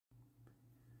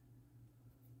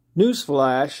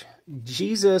Newsflash,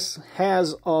 Jesus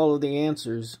has all of the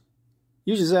answers.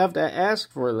 You just have to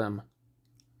ask for them.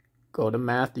 Go to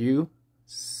Matthew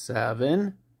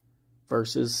 7,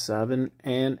 verses 7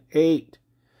 and 8.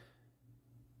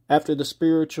 After the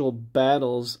spiritual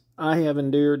battles I have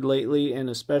endured lately, and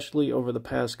especially over the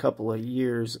past couple of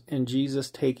years, and Jesus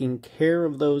taking care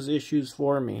of those issues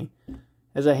for me,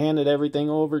 as I handed everything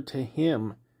over to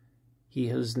Him, He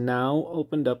has now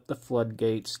opened up the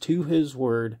floodgates to His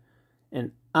Word,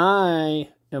 and I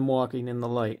am walking in the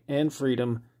light and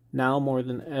freedom now more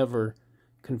than ever,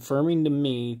 confirming to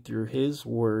me through His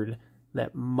Word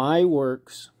that my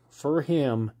works for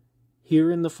Him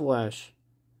here in the flesh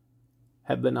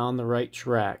have been on the right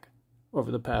track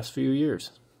over the past few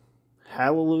years.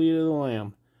 Hallelujah to the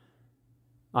Lamb.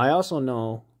 I also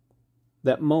know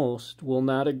that most will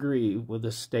not agree with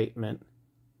this statement,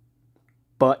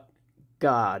 but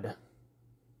God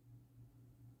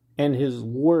and His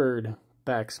Word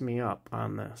backs me up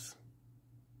on this.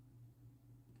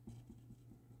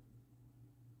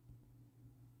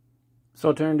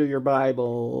 So turn to your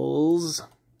Bibles.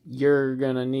 You're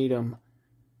going to need them.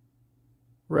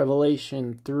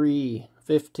 Revelation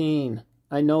 3:15.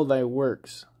 I know thy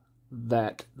works,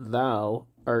 that thou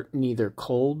art neither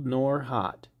cold nor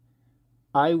hot.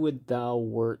 I would thou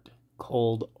wert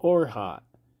cold or hot.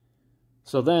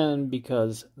 So then,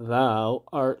 because thou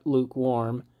art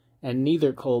lukewarm, and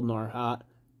neither cold nor hot,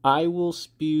 I will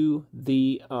spew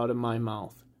thee out of my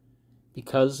mouth.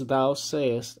 Because thou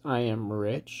sayest, I am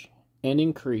rich, and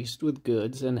increased with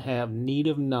goods, and have need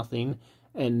of nothing,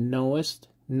 and knowest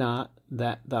not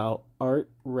that thou art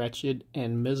wretched,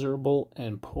 and miserable,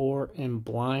 and poor, and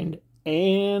blind,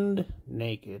 and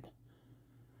naked.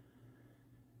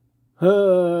 I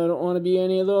don't want to be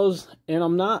any of those, and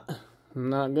I'm not. I'm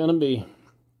not going to be.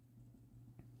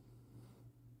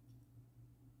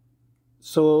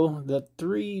 So, the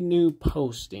 3 new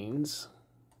postings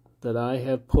that I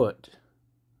have put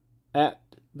at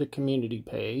the community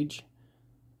page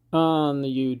on the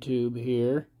YouTube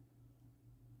here,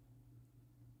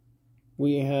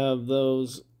 we have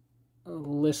those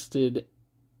listed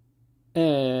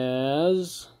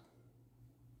as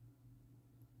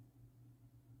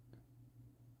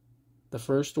the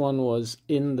first one was,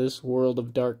 in this world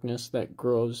of darkness that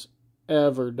grows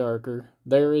ever darker,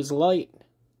 there is light.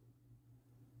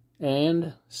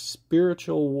 And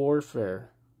Spiritual Warfare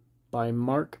by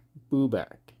Mark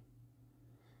Bubeck.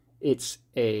 It's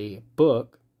a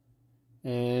book,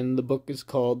 and the book is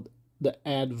called The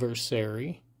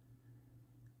Adversary.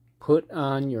 Put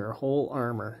on your whole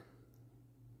armor.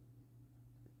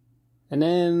 And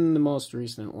then the most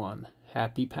recent one,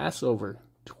 Happy Passover.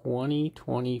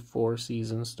 2024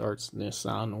 season starts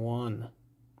Nisan 1.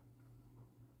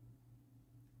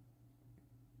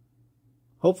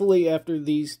 Hopefully after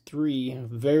these 3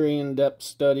 very in-depth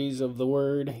studies of the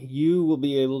Word, you will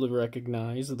be able to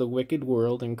recognize the wicked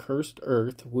world and cursed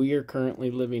earth we are currently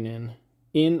living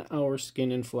in our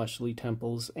skin and fleshly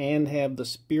temples, and have the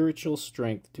spiritual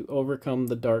strength to overcome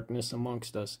the darkness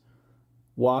amongst us.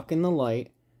 Walk in the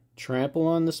light, trample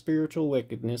on the spiritual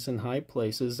wickedness in high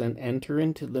places, and enter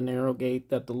into the narrow gate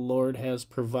that the Lord has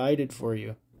provided for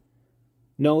you.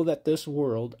 Know that this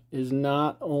world is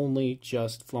not only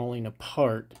just falling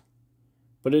apart,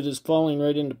 but it is falling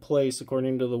right into place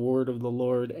according to the word of the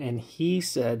Lord. And He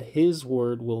said His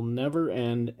word will never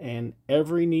end, and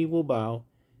every knee will bow,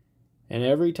 and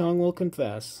every tongue will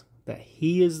confess that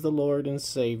He is the Lord and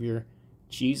Savior,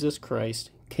 Jesus Christ,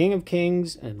 King of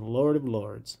kings and Lord of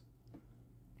lords.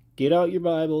 Get out your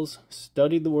Bibles,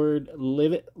 study the Word,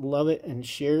 live it, love it, and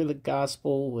share the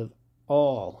gospel with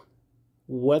all,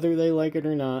 whether they like it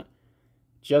or not,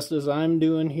 just as I'm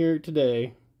doing here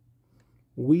today.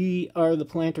 We are the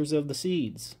planters of the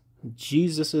seeds.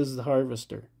 Jesus is the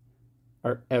harvester.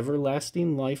 Our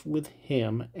everlasting life with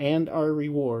Him and our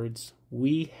rewards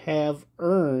we have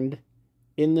earned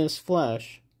in this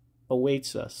flesh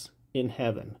awaits us in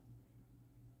heaven.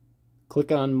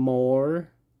 Click on more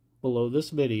below this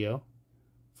video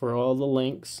for all the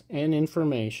links and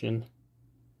information,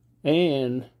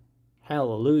 and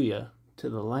hallelujah to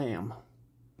the Lamb.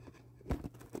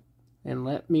 And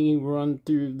let me run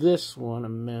through this one a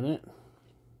minute.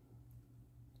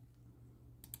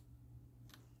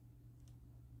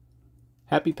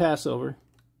 Happy Passover.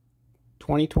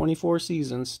 2024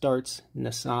 season starts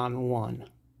Nisan 1.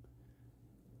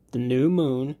 The new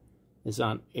moon is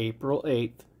on April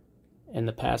 8th, and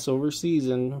the Passover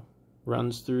season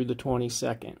runs through the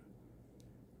 22nd.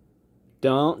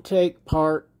 Don't take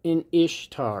part in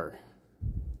Ishtar.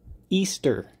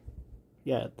 Easter.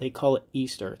 Yeah, they call it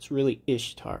Easter. It's really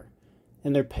Ishtar.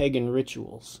 And their pagan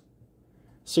rituals.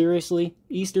 Seriously?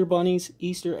 Easter bunnies?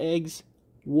 Easter eggs?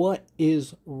 What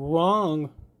is wrong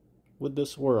with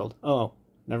this world? Oh,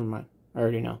 never mind. I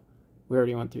already know. We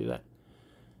already went through that.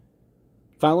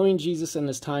 Following Jesus and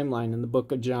his timeline in the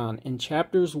book of John, in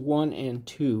chapters 1 and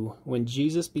 2, when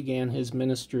Jesus began his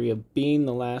ministry of being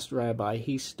the last rabbi,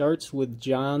 he starts with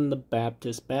John the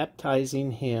Baptist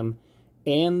baptizing him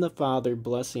and the Father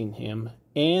blessing him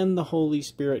and the Holy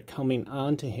Spirit coming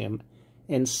onto him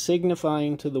and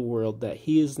signifying to the world that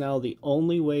he is now the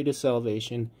only way to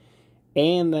salvation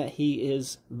and that he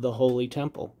is the holy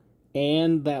temple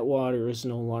and that water is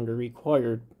no longer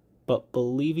required, but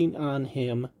believing on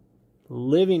him,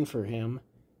 living for him,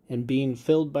 and being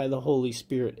filled by the Holy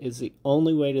Spirit is the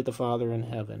only way to the Father in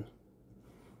heaven.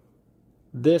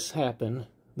 This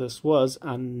was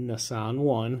on Nisan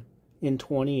 1 in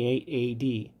 28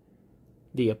 AD.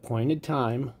 The appointed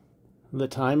time, the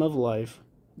time of life,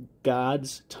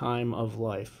 God's time of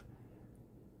life.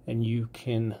 And you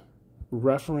can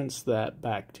reference that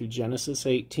back to Genesis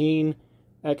 18,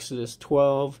 Exodus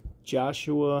 12,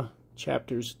 Joshua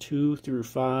chapters 2 through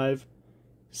 5,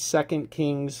 2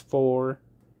 Kings 4,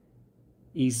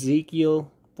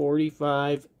 Ezekiel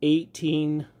 45,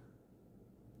 18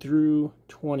 through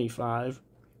 25,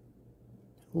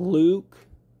 Luke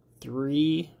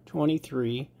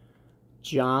 3:23,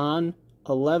 John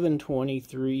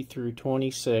 11:23 through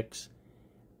 26,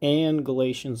 and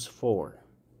Galatians 4.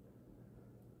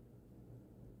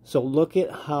 So look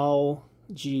at how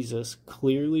Jesus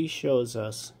clearly shows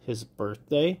us his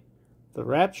birthday, the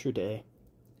rapture day,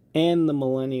 and the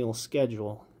millennial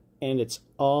schedule, and it's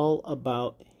all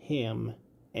about him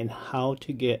and how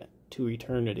to get to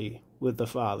eternity with the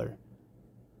Father.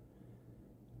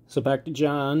 So back to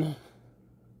John.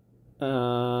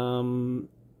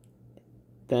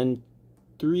 Then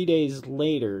 3 days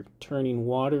later, turning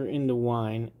water into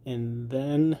wine, and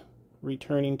then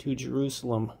returning to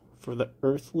Jerusalem for the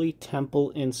earthly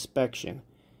temple inspection.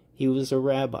 He was a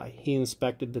rabbi. He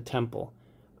inspected the temple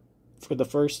for the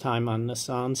first time on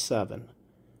Nisan 7.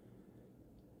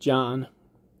 John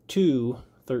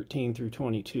 2:13 through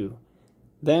 22.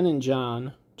 Then in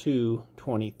John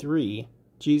 2:23,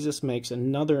 Jesus makes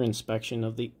another inspection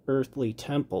of the earthly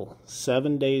temple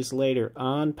 7 days later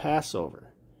on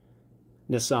Passover,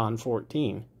 Nisan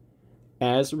 14,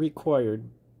 as required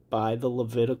by the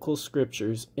Levitical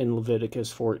scriptures in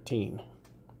Leviticus 14.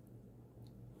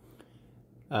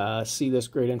 See this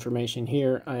great information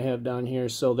here I have down here.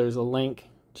 So there's a link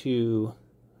to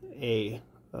a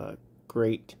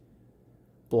great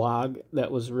blog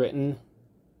that was written,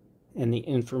 and the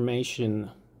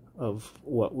information of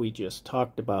what we just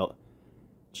talked about.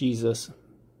 Jesus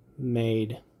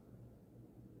made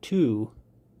 2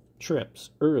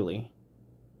 trips early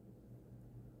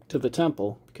to the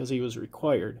temple because he was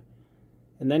required,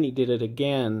 and then he did it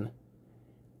again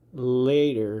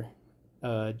later,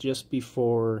 just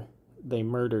before they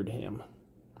murdered him.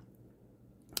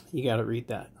 You got to read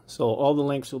that. So all the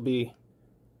links will be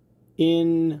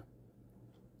in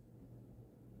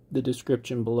the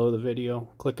description below the video.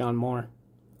 Click on more.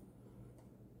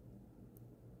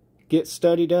 Get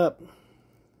studied up.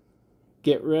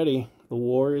 Get ready. The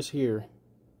war is here.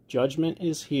 Judgment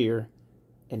is here,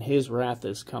 and his wrath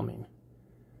is coming.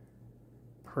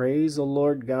 Praise the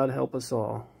Lord. God help us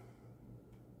all.